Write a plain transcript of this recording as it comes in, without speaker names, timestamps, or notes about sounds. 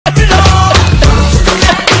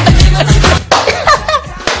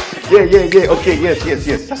yeah. Okay,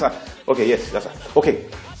 yes. Sasa okay, yes, sasa.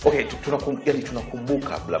 Okay,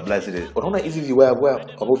 tunakumbuka bla bla zile. Unaona hizi viwaya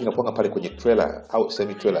ambavyo vinakuwa pale kwenye trailer au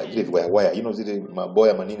semi trailer, zile viwaya, zile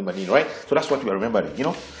maboya manini, right? So that's what we are remembering,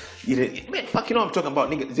 man, fuck, I'm talking about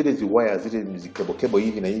nigga, zile viwaya, zile mzikebo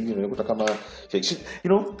hivi na hivi, unakuta kama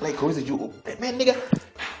like always you, man, nigga,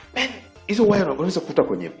 man, hizo waya unaweza kukuta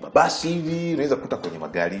kwenye mabasi hivi, unaweza kukuta kwenye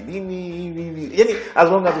magari nini hivi. Yani as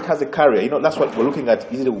long as it has a carrier, that's what we're looking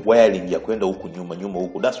at, ile wiring ya kwenda huku nyuma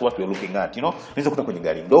huku. That's what we're looking at, unaweza kukuta kwenye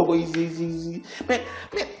gari ndogo hizi. Man,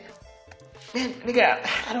 nigga,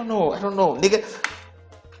 I don't know, nigga.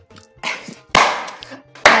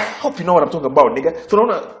 I hope you know what I'm talking about, nigga. So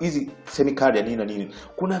unaona hizi semi carrier nini,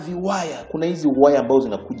 kuna hizi waya ambazo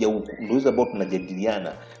zinakuja huku, ndio hizo ambazo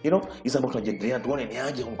tunajadiliana, hizo ambazo tunajadiliana, tuone ni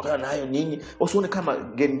aje unkutana nayo nini, usione kama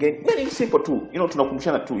gen. Ni simple tu,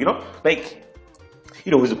 tunakumbushana tu, like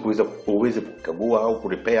uweze kukagua au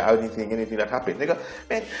kurepair anything that happened, nigga.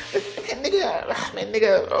 Man,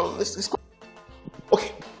 nigga, this okay.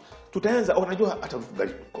 Tutaanza, unajua hata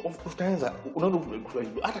tutaanza, unaona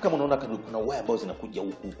hata kama unaona kuna waya ambazo zinakuja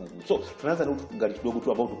huku. So tunaanza na gari kidogo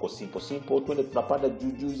tu ambao tuko simple, twende tunapanda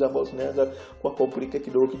juu ambazo zinaanza kwa complicate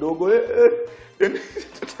kidogo. Then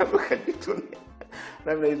tutaanza kitu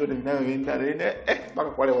namna hizo ninayoenda mpaka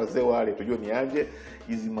kwa wale wazee wale tujue ni aje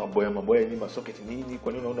hizi maboya ni masocket nini,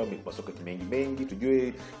 kwa nini unaona masocket mengi,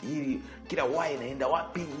 tujue hili kila waya inaenda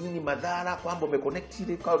wapi, nini madhara kwamba umeconnect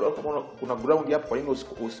ile kama kuna ground hapo, kwa nini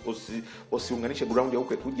usiunganishe ground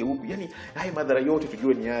huko kuje huko, yani haya madhara yote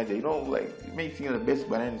tujue ni aje, like may feel the best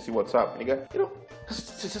but then see what's up, nigga.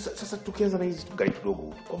 Sasa tukianza na hizi gari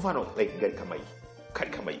kidogo, kwa mfano like gari kama hii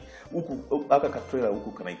huku aka trailer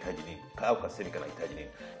huku kanahitaji nini, au kasemi kanahitaji nini?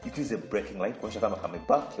 It is a braking light, kuonyesha kama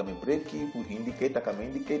kamepark, kamebreki, ku indicator kama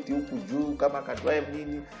indicate huku juu kama ka drive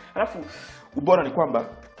nini. Alafu ubora ni kwamba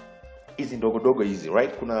hizi ndogo hizi,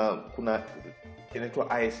 right? Kuna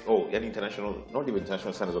inaitwa ISO, yani international, not even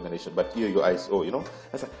international standards organization, but hiyo ISO,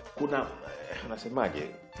 Sasa kuna unasemaje,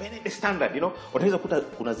 the standard, unaweza kukuta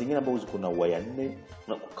kuna zingine ambazo kuna waya 4,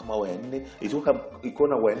 kama waya 4 iko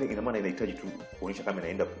na waya 4, ina maana inahitaji tu kuonyesha kama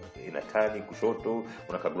inaenda inatani kushoto,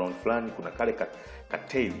 kuna ka ground fulani, kuna kale ka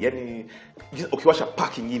tail, yani ukiwasha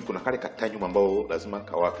parking hivi kuna kale ka tail nyuma ambao lazima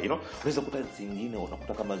kawake, unaweza kukuta zingine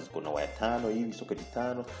unakuta kama ziko na waya 5 hivi, socket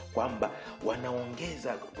 5, kwamba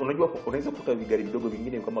wanaongeza, unajua unaweza kukuta vigari vidogo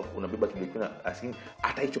vingine kama unabeba kidogo, lakini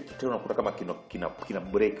hata hicho kitu unakuta kama kina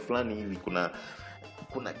break fulani hivi, kuna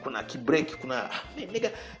kibreak,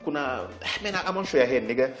 nigga, man, I'm on show your head,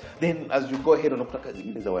 nigga. Then as you go ahead unakuta kazi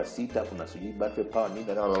zingine za waya 6, kuna sijui battery power nini,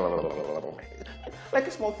 like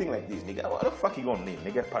a small thing like this, nigga. What the fuck you gonna need,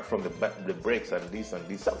 nigga, apart from the brakes and this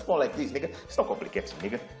something small like this, nigga. It's not complicated,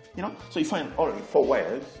 nigga, so you find already 4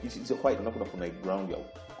 wires. It's a white, unakuta kuna ground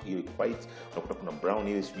hiyo white, unakuta kuna brown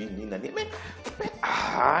hiyo sijui nini na nini, man.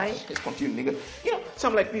 Let's continue, nigga.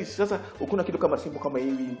 Something like this. Sasa ukuna kitu kama simple kama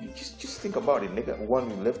hivi, just think about it, nigga.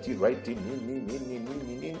 One left, right,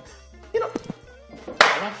 nini,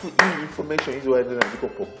 alafu hii information hizo waya ziko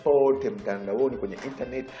popote mtandaoni, kwenye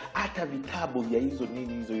internet, hata vitabu vya hizo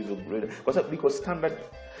grade, kwa sababu because standard,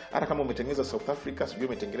 hata kama umetengeneza South Africa, sijui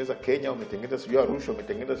umetengeneza Kenya, umetengeneza sijui Arusha,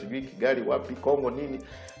 umetengeneza sijui Kigali, wapi, Kongo nini,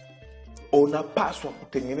 unapaswa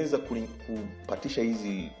kutengeneza kupatisha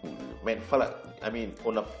hizi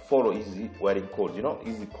una follow hizi wiring codes,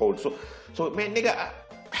 hizi codes. So man, nigga,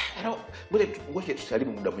 ngoja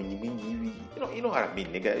tusalimu muda mwingi hivi, you know what I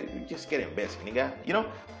mean, nigga. You just get invested, nigga,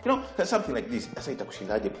 something like this. Sasa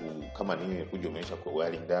itakushindaje kama nini kujionyesha kwa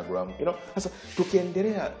wiring diagram, sasa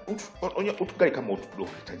tukiendelea utukali kama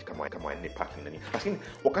unahitaji kama ni parking nini, lakini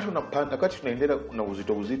wakati tunaendelea kuna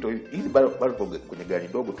uzito hizi bado kwenye gari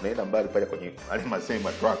ndogo, tunaenda mbali pale kwenye alima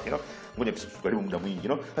truck, ngoja tusikaribu muda mwingi,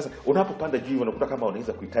 sasa unapopanda juu unakuta kama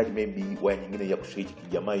unaweza kuhitaji maybe waya nyingine ya kuswitch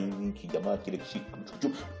kijamaa kile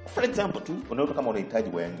kitu, for example tu unaona kama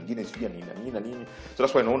unahitaji waya nyingine sijui nini. So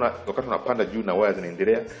that's why unaona wakati unapanda juu na waya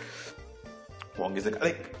zinaendelea kuongezeka,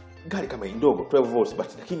 like gari kama ndogo 12 volts, but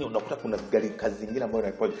lakini unakuta kuna gari kazi zingine ambayo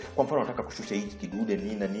inahitaji, kwa mfano unataka kushusha hiki kidude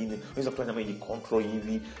nini na nini, unaweza kufanya kama hii control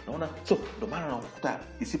hivi, unaona. So ndio maana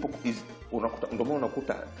unakuta ndio maana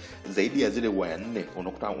unakuta zaidi ya zile waya 4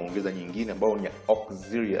 unakuta ongeza nyingine ambayo ni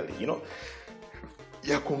auxiliary,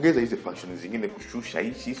 ya kuongeza hizo functions zingine, kushusha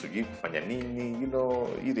hichi sijui kufanya nini,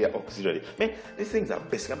 ile auxiliary. Man, these things are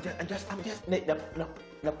basic.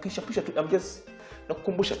 I'm just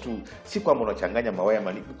nakukumbusha tu, si kwamba unachanganya mawaya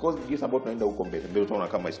mani, because jinsi ambapo tunaenda huko mbele utaona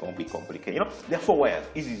kama it's going to be complicated, there are 4 wires.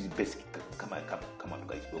 Hizi is basic kama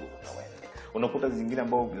guys dogo na waya. unakuta zingine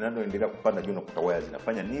ambao zinaendelea kupanda juu, unakuta waya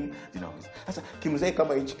zinafanya nini, zinaongeza. Sasa kimzee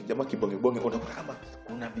kama hichi jamaa kibonge unakuta kama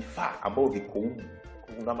kuna vifaa ambao viko huko,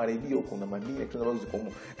 kuna maredio, kuna manini ambazo ziko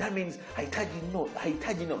huko. That means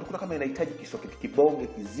haitaji unakuta kama inahitaji kisoketi kibonge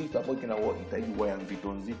kizito ambacho kinahitaji waya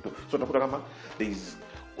nzito. So utakuta kama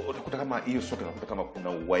utakuta kama hiyo socket, unakuta kama kuna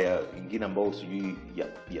waya nyingine ambao sijui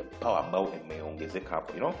ya power ambao imeongezeka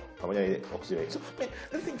hapo, pamoja na oxygen. So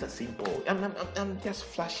the things are simple. I'm just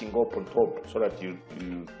flashing up on top so that you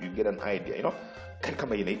get an idea,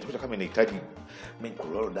 kama inahitaji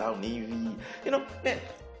roll down hivi,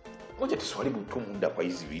 ngoja tuswalibu tu muda kwa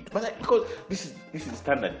hizi vitu. Because this is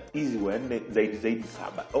standard. Hizi wanne zaidi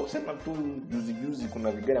 7. Sema tu juzi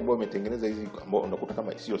kuna vigari ambao wametengeneza hizi ambao unakuta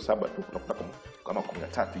kama sio 7 tu, unakuta kama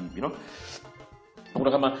 13 hivi,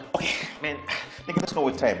 unakuta kama okay man, let's know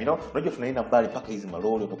what time, unajua tunaenda mbali paka hizi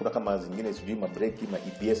malori, unakuta kama zingine sijui mabreki,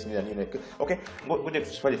 EBS nini. Okay, ngoja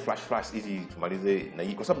tusifanye flash hizi tumalize na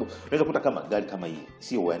hii, kwa sababu unaweza kukuta kama gari kama hii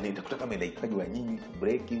sio wanne, utakuta kama inahitaji wa nyinyi,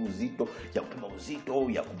 breki, uzito, ya kupima uzito,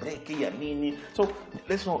 ya kubreki, ya nini. So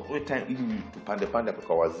let's know what time ili tupande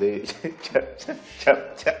kwa wazee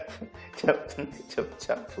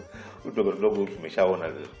chap udogo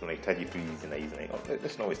tumeshaona tunahitaji tu hizi na hizi.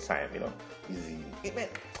 Let's know what time, easy. Man,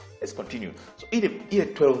 let's continue. So ile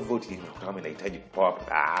 12 volt kama inahitaji power up.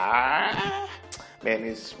 Man,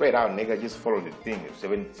 it's straight out nigga, just follow the thing.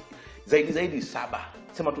 7 zaidi 7.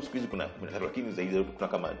 Sema tu siku hizi kuna lakini zaidi kuna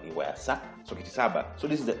kama ni wire socket 7. So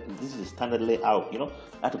this is a standard layout,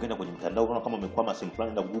 hata ukienda kwenye mtandao unaona kama umekwama sehemu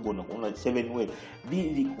fulani na Google na unaona 7 way.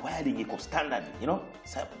 The wiring iko standard,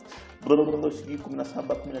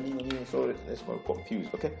 17 nini, so let's not confused,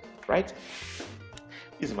 okay? Right?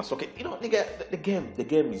 Is my socket, nigga, the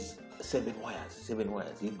game is 7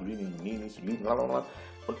 wires. Hii green nini, sweet,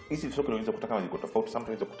 hizi socket unaweza kuta kama ziko tofauti.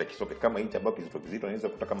 Sometimes unaweza kuta socket kama hii ambayo kizito, unaweza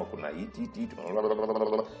kuta kama kuna hii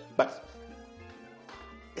but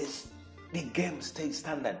the game stays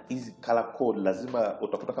standard. Hizi color code lazima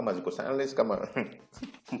utakuta kama ziko unless kama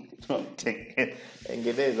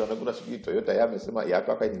tengeneza unakuta sijui Toyota yamesema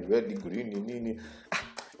yako hapa ni red, green nini.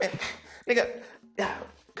 Nigga,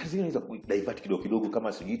 kazi inaweza kuidivert kidogo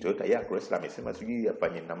kama sijui Toyota ya Chrysler amesema sijui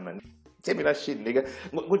afanye namna. Sema na shit nigga.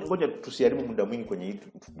 Ngoja tusiharibu muda mwingi kwenye hii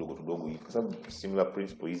tudogo hii, kwa sababu similar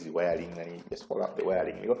principle hizi wiring na just follow up the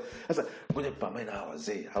wiring. Sasa ngoja tupambane na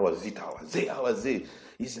wazee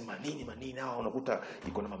hizi manini hao, unakuta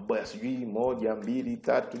iko na maboya sijui 1 2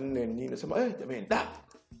 3 4 nini. Nasema jamani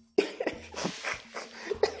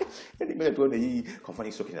Ngoja tuone hii kwa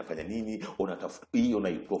mfano socket inafanya nini, unatafuta hii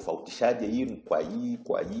unaitofautishaje hii kwa nini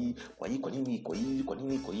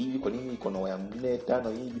iko na waya 4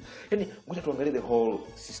 5 hivi. Yaani ngoja tuangalie the whole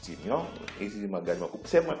system, hizi magari makubwa.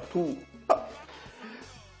 Sema tu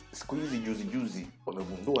siku hizi juzi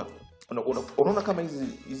wamegundua, unaona kama hizi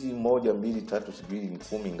 1 2 3 sijui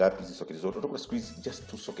 10 ngapi hizi sockets zote, utakuta siku hizi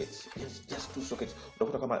just 2 sockets. Just 2 sockets.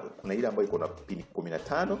 Utakuta kama kuna ile ambayo iko na pin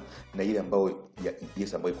 15 na ile ambayo ya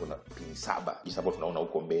EBS ambayo iko na pin 7. Hizi ambazo tunaona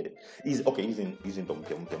huko mbele. Hizi ndo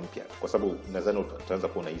mpya. Kwa sababu nadhani utaanza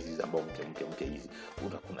kuona hizi ambazo mpya hizi.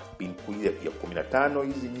 Kuna pin ile ya 15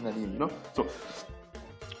 hizi nini na nini, So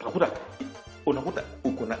unakuta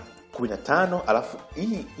uko na 15, alafu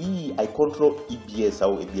hii I control EBS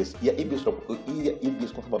au ABS. Ya EBS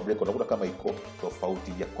kwa sababu brake unakuta kama iko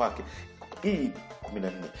tofauti ya kwake. Hii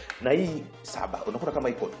 14 na hii 7 unakuta kama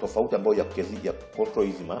iko tofauti ambayo ya control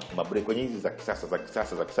hizi brake kwenye hizi za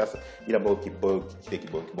kisasa ile ambayo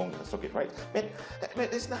kibonge na socket, right? Man,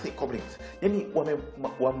 there's nothing complicated. Yaani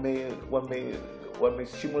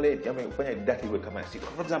wame-simulate, wamefanya exactly iwe kama sisi.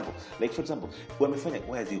 For example, wamefanya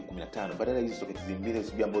waya ziwe 15 badala hizi socket zingine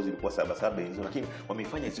sijui ambazo zilikuwa 7 hizo, lakini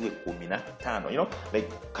wamefanya ziwe 15, like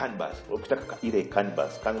CAN bus. Ukitaka ile CAN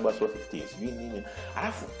bus 15 sijui nini.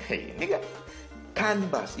 Alafu nigga, CAN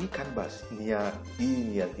bus ni ya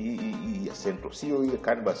central, sio ile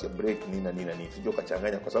CAN bus ya brake nini. Sio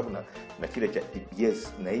kachanganya kwa sababu na kile cha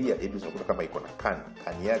EBS na hii ya ABS unakuta kama iko na CAN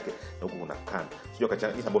yake na huko kuna CAN. Sio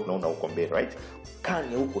kachanganya hizo ambazo tunaona huko mbele, right?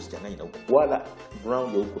 CAN ya huko usichanganye na huko, wala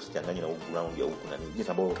ground ya huko usichanganye na huko, ground ya huko na nini.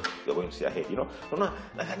 Jinsi ambayo you're going to see ahead, Unaona,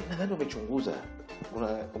 nadhani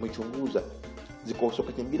umechunguza ziko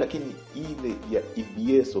socket mbili, lakini ile ya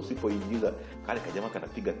EBS usipoingiza kale kajamaa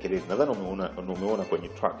kanapiga kelele. Nadhani umeona kwenye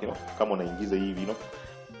track, kama unaingiza hivi,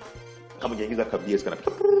 kama unaingiza KBS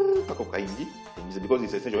kanapiga paka ukaingiza, because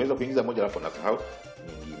it's essential. Unaweza kuingiza moja alafu unasahau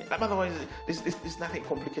nyingine. Otherwise this nothing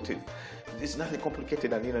complicated. This nothing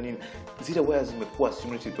complicated na nini. Zile wires zimekuwa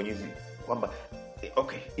simulated kwenye hizi kwamba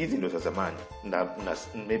okay, hizi ndio za zamani na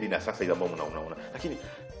maybe na sasa ile ambayo unaona. Lakini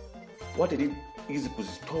what they did hizi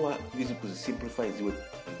kuzitoa, hizi kuzisimplify ziwe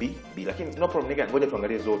B, lakini no problem again, ngoja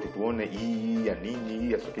tuangalie zote tuone hii ya nini,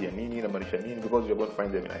 hii ya sote ya nini, inamaanisha nini, because you're going to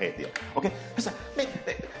find them in a head here. Okay, sasa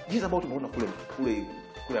jinsi ambao tumeona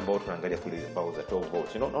kule ambao tunaangalia kule ambao za 12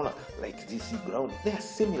 volts, you know, naona like this ground, they are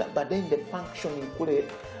similar, but then the functioning kule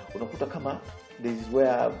unakuta kama this is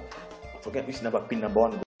where, forget this number, pin number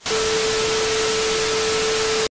 1